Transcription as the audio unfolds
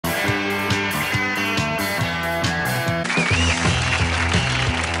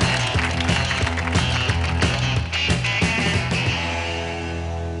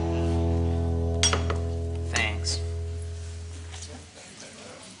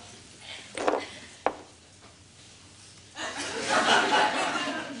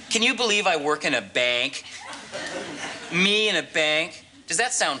Can you believe I work in a bank? Me in a bank? Does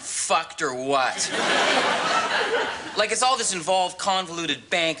that sound fucked or what? Like it's all this involved, convoluted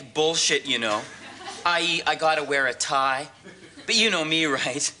bank bullshit, you know. I.e., I gotta wear a tie. But you know me,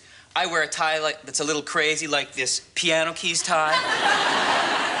 right? I wear a tie that's a little crazy, like this piano keys tie.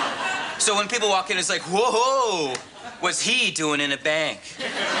 So when people walk in, it's like, whoa, what's he doing in a bank?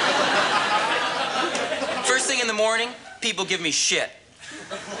 First thing in the morning, people give me shit.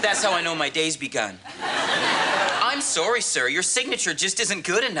 That's how I know my day's begun. I'm sorry, sir, your signature just isn't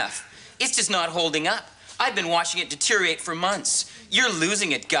good enough. It's just not holding up. I've been watching it deteriorate for months. You're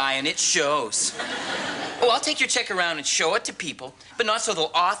losing it, guy, and it shows. Oh, I'll take your check around and show it to people, but not so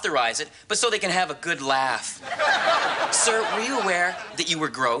they'll authorize it, but so they can have a good laugh. Sir, were you aware that you were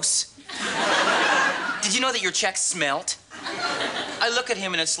gross? Did you know that your check smelt? I look at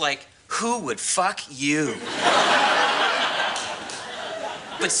him and it's like, who would fuck you?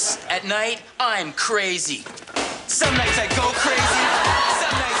 But at night, I'm crazy. Some nights I go crazy,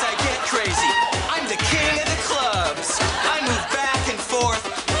 some nights I get crazy. I'm the king of the clubs. I move back and forth.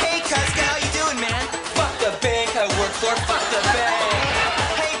 Hey, Cuzca, how you doing, man? Fuck the bank I work for, fuck the bank.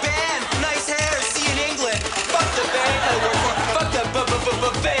 Hey, Ben, nice hair, see you in England. Fuck the bank I work for, fuck the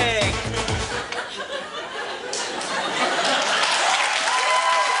bank.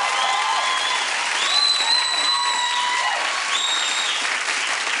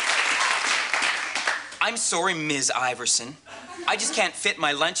 I'm sorry, Ms. Iverson. I just can't fit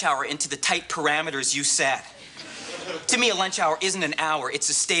my lunch hour into the tight parameters you set. To me, a lunch hour isn't an hour, it's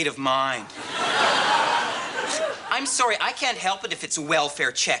a state of mind. I'm sorry, I can't help it if it's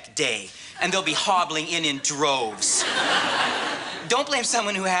welfare check day, and they'll be hobbling in droves. Don't blame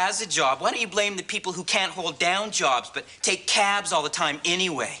someone who has a job. Why don't you blame the people who can't hold down jobs, but take cabs all the time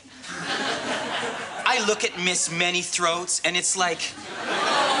anyway? I look at Miss Many Throats, and it's like,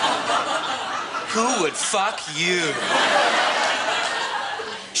 who would fuck you?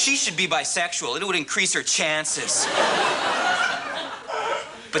 She should be bisexual. It would increase her chances.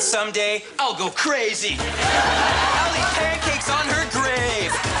 But someday, I'll go crazy. I'll eat pancakes on her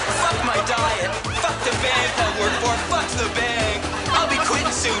grave. Fuck my diet. Fuck the bank I work for. Fuck the bank. I'll be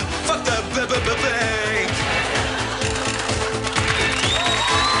quitting soon. Fuck the bank.